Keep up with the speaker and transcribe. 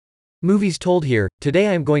Movies told here. Today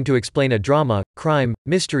I am going to explain a drama, crime,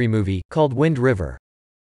 mystery movie called Wind River.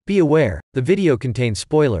 Be aware, the video contains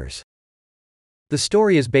spoilers. The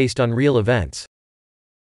story is based on real events.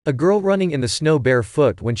 A girl running in the snow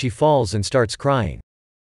barefoot when she falls and starts crying.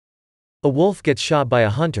 A wolf gets shot by a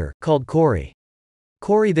hunter, called Corey.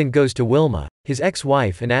 Corey then goes to Wilma, his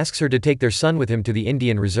ex-wife, and asks her to take their son with him to the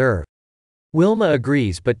Indian Reserve. Wilma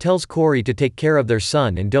agrees but tells Corey to take care of their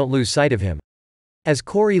son and don't lose sight of him. As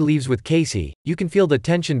Corey leaves with Casey, you can feel the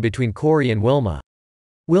tension between Corey and Wilma.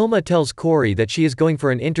 Wilma tells Corey that she is going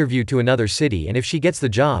for an interview to another city, and if she gets the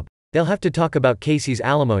job, they'll have to talk about Casey's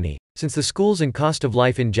alimony, since the schools and cost of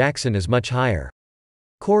life in Jackson is much higher.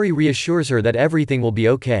 Corey reassures her that everything will be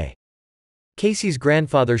okay. Casey's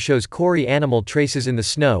grandfather shows Corey animal traces in the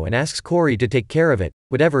snow and asks Corey to take care of it,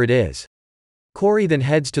 whatever it is. Corey then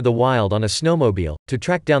heads to the wild on a snowmobile, to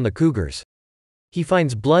track down the cougars. He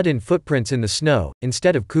finds blood and footprints in the snow,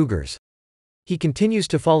 instead of cougars. He continues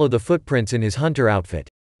to follow the footprints in his hunter outfit.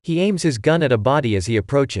 He aims his gun at a body as he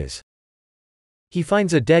approaches. He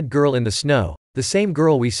finds a dead girl in the snow, the same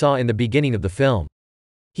girl we saw in the beginning of the film.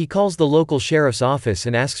 He calls the local sheriff's office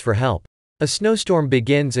and asks for help. A snowstorm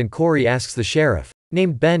begins and Corey asks the sheriff,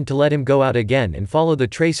 named Ben, to let him go out again and follow the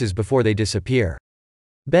traces before they disappear.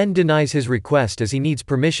 Ben denies his request as he needs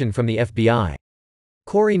permission from the FBI.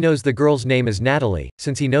 Corey knows the girl's name is Natalie,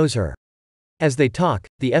 since he knows her. As they talk,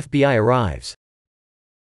 the FBI arrives.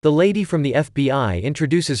 The lady from the FBI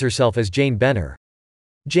introduces herself as Jane Benner.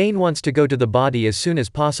 Jane wants to go to the body as soon as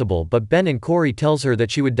possible, but Ben and Corey tells her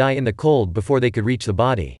that she would die in the cold before they could reach the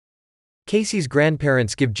body. Casey's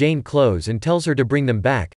grandparents give Jane clothes and tells her to bring them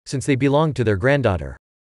back, since they belong to their granddaughter.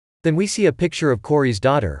 Then we see a picture of Corey's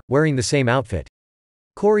daughter, wearing the same outfit.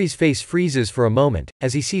 Corey's face freezes for a moment,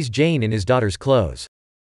 as he sees Jane in his daughter's clothes.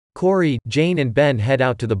 Corey, Jane and Ben head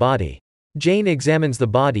out to the body. Jane examines the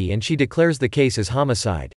body and she declares the case as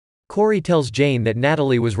homicide. Corey tells Jane that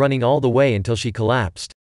Natalie was running all the way until she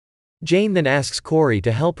collapsed. Jane then asks Corey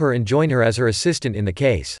to help her and join her as her assistant in the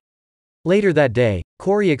case. Later that day,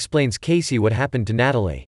 Corey explains Casey what happened to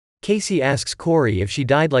Natalie. Casey asks Corey if she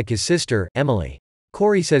died like his sister, Emily.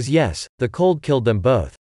 Corey says yes, the cold killed them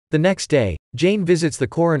both. The next day, Jane visits the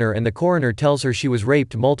coroner and the coroner tells her she was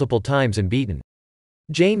raped multiple times and beaten.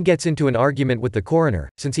 Jane gets into an argument with the coroner,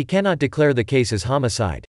 since he cannot declare the case as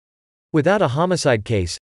homicide. Without a homicide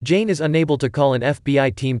case, Jane is unable to call an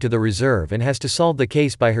FBI team to the reserve and has to solve the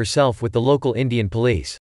case by herself with the local Indian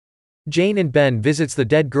police. Jane and Ben visits the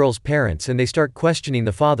dead girl's parents and they start questioning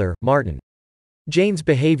the father, Martin. Jane's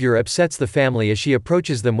behavior upsets the family as she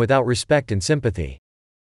approaches them without respect and sympathy.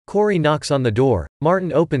 Corey knocks on the door,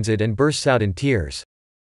 Martin opens it and bursts out in tears.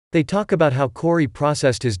 They talk about how Corey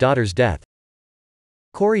processed his daughter's death.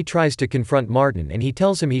 Corey tries to confront Martin and he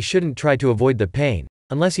tells him he shouldn't try to avoid the pain,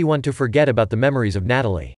 unless he wants to forget about the memories of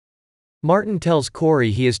Natalie. Martin tells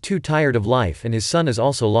Corey he is too tired of life and his son is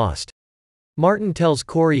also lost. Martin tells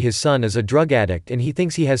Corey his son is a drug addict and he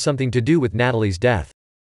thinks he has something to do with Natalie's death.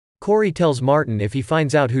 Corey tells Martin if he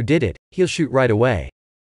finds out who did it, he'll shoot right away.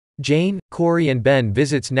 Jane, Corey and Ben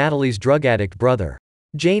visits Natalie's drug addict brother.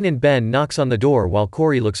 Jane and Ben knocks on the door while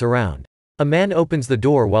Corey looks around. A man opens the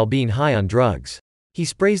door while being high on drugs. He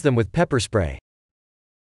sprays them with pepper spray.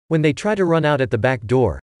 When they try to run out at the back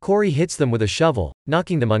door, Corey hits them with a shovel,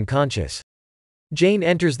 knocking them unconscious. Jane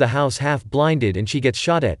enters the house half-blinded and she gets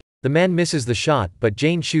shot at. The man misses the shot but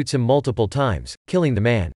Jane shoots him multiple times, killing the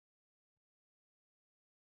man.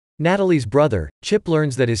 Natalie's brother, Chip,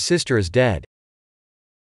 learns that his sister is dead.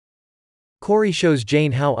 Corey shows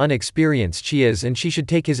Jane how unexperienced she is and she should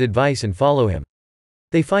take his advice and follow him.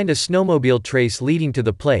 They find a snowmobile trace leading to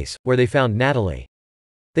the place where they found Natalie.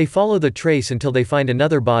 They follow the trace until they find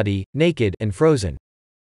another body, naked and frozen.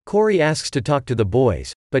 Corey asks to talk to the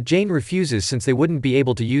boys, but Jane refuses since they wouldn't be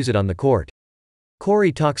able to use it on the court.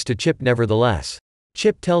 Corey talks to Chip nevertheless.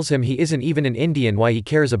 Chip tells him he isn't even an Indian, why he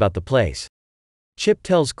cares about the place. Chip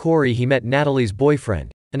tells Corey he met Natalie's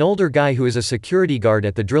boyfriend, an older guy who is a security guard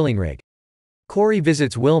at the drilling rig. Corey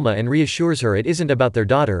visits Wilma and reassures her it isn't about their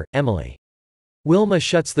daughter, Emily. Wilma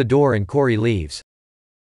shuts the door and Corey leaves.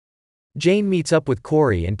 Jane meets up with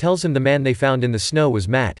Corey and tells him the man they found in the snow was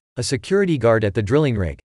Matt, a security guard at the drilling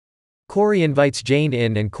rig. Corey invites Jane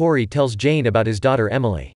in and Corey tells Jane about his daughter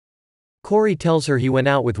Emily. Corey tells her he went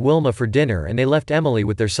out with Wilma for dinner and they left Emily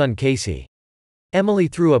with their son Casey. Emily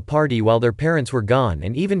threw a party while their parents were gone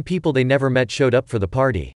and even people they never met showed up for the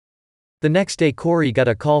party. The next day Corey got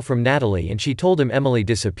a call from Natalie and she told him Emily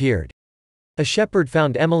disappeared. A shepherd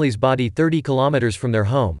found Emily's body 30 kilometers from their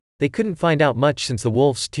home. They couldn't find out much since the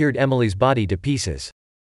wolves teared Emily's body to pieces.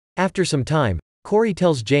 After some time, Corey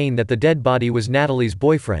tells Jane that the dead body was Natalie's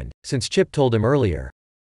boyfriend, since Chip told him earlier.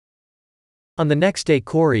 On the next day,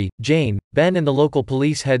 Corey, Jane, Ben and the local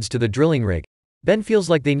police heads to the drilling rig. Ben feels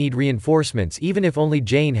like they need reinforcements even if only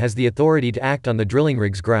Jane has the authority to act on the drilling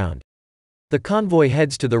rig's ground. The convoy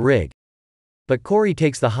heads to the rig, but Corey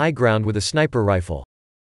takes the high ground with a sniper rifle.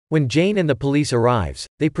 When Jane and the police arrives,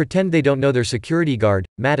 they pretend they don't know their security guard,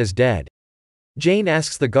 Matt, is dead. Jane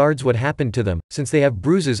asks the guards what happened to them, since they have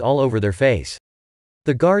bruises all over their face.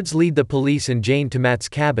 The guards lead the police and Jane to Matt's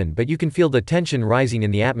cabin, but you can feel the tension rising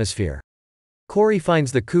in the atmosphere. Corey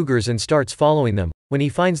finds the cougars and starts following them. When he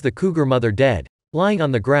finds the cougar mother dead, lying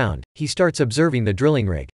on the ground, he starts observing the drilling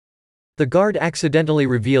rig. The guard accidentally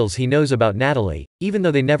reveals he knows about Natalie, even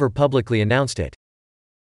though they never publicly announced it.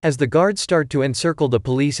 As the guards start to encircle the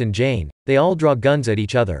police and Jane, they all draw guns at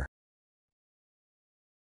each other.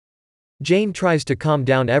 Jane tries to calm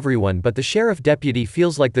down everyone, but the sheriff deputy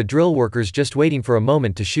feels like the drill workers just waiting for a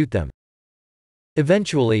moment to shoot them.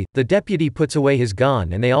 Eventually, the deputy puts away his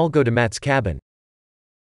gun and they all go to Matt's cabin.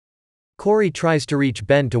 Corey tries to reach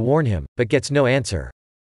Ben to warn him, but gets no answer.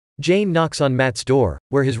 Jane knocks on Matt's door,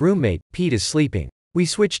 where his roommate, Pete, is sleeping. We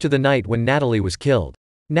switch to the night when Natalie was killed.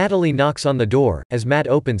 Natalie knocks on the door, as Matt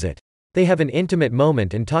opens it. They have an intimate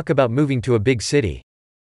moment and talk about moving to a big city.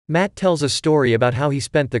 Matt tells a story about how he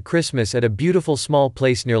spent the Christmas at a beautiful small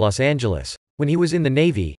place near Los Angeles. When he was in the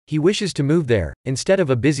Navy, he wishes to move there, instead of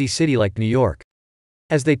a busy city like New York.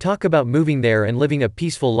 As they talk about moving there and living a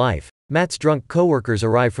peaceful life, Matt's drunk coworkers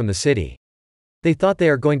arrive from the city. They thought they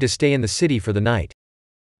are going to stay in the city for the night.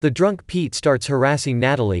 The drunk Pete starts harassing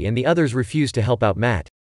Natalie and the others refuse to help out Matt.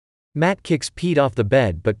 Matt kicks Pete off the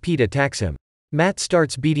bed, but Pete attacks him. Matt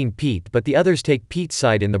starts beating Pete, but the others take Pete's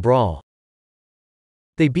side in the brawl.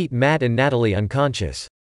 They beat Matt and Natalie unconscious.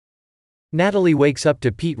 Natalie wakes up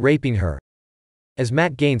to Pete raping her. As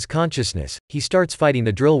Matt gains consciousness, he starts fighting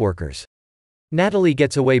the drill workers. Natalie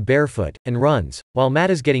gets away barefoot and runs, while Matt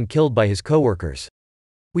is getting killed by his coworkers.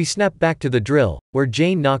 We snap back to the drill, where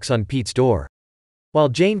Jane knocks on Pete's door. While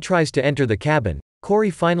Jane tries to enter the cabin, Corey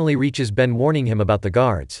finally reaches Ben, warning him about the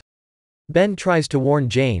guards. Ben tries to warn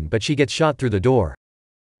Jane, but she gets shot through the door.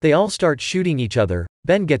 They all start shooting each other.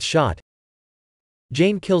 Ben gets shot.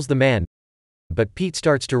 Jane kills the man, but Pete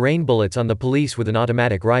starts to rain bullets on the police with an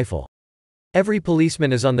automatic rifle. Every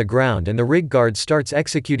policeman is on the ground and the rig guard starts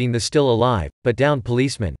executing the still alive, but downed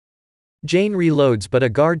policeman. Jane reloads, but a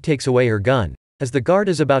guard takes away her gun. As the guard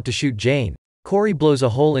is about to shoot Jane, Corey blows a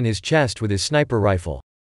hole in his chest with his sniper rifle.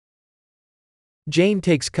 Jane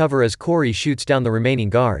takes cover as Corey shoots down the remaining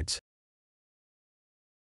guards.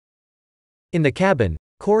 In the cabin,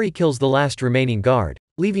 Corey kills the last remaining guard,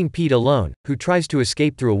 leaving Pete alone, who tries to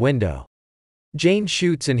escape through a window. Jane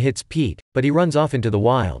shoots and hits Pete, but he runs off into the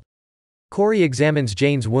wild. Corey examines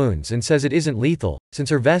Jane's wounds and says it isn't lethal, since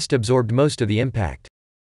her vest absorbed most of the impact.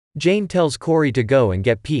 Jane tells Corey to go and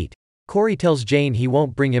get Pete. Corey tells Jane he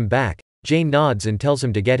won't bring him back. Jane nods and tells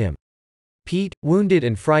him to get him. Pete, wounded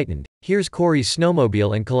and frightened, hears Corey's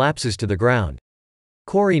snowmobile and collapses to the ground.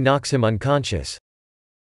 Corey knocks him unconscious.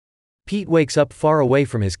 Pete wakes up far away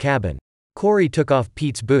from his cabin. Corey took off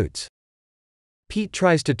Pete's boots. Pete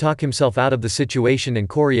tries to talk himself out of the situation and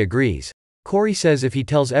Corey agrees. Corey says if he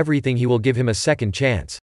tells everything he will give him a second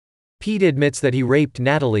chance. Pete admits that he raped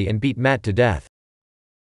Natalie and beat Matt to death.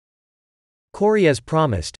 Corey, as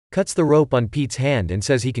promised, cuts the rope on Pete's hand and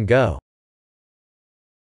says he can go.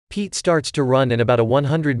 Pete starts to run and about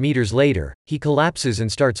 100 meters later, he collapses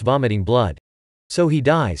and starts vomiting blood. So he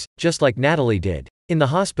dies, just like Natalie did. In the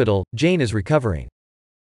hospital, Jane is recovering.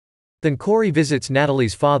 Then Corey visits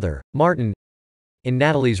Natalie's father, Martin. In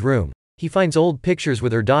Natalie's room, he finds old pictures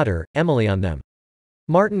with her daughter, Emily, on them.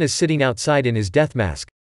 Martin is sitting outside in his death mask.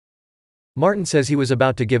 Martin says he was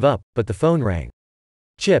about to give up, but the phone rang.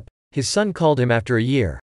 Chip, his son, called him after a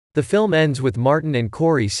year. The film ends with Martin and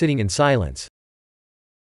Corey sitting in silence.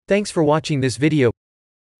 Thanks for watching this video.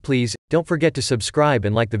 Please, don't forget to subscribe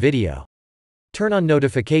and like the video. Turn on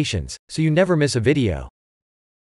notifications, so you never miss a video.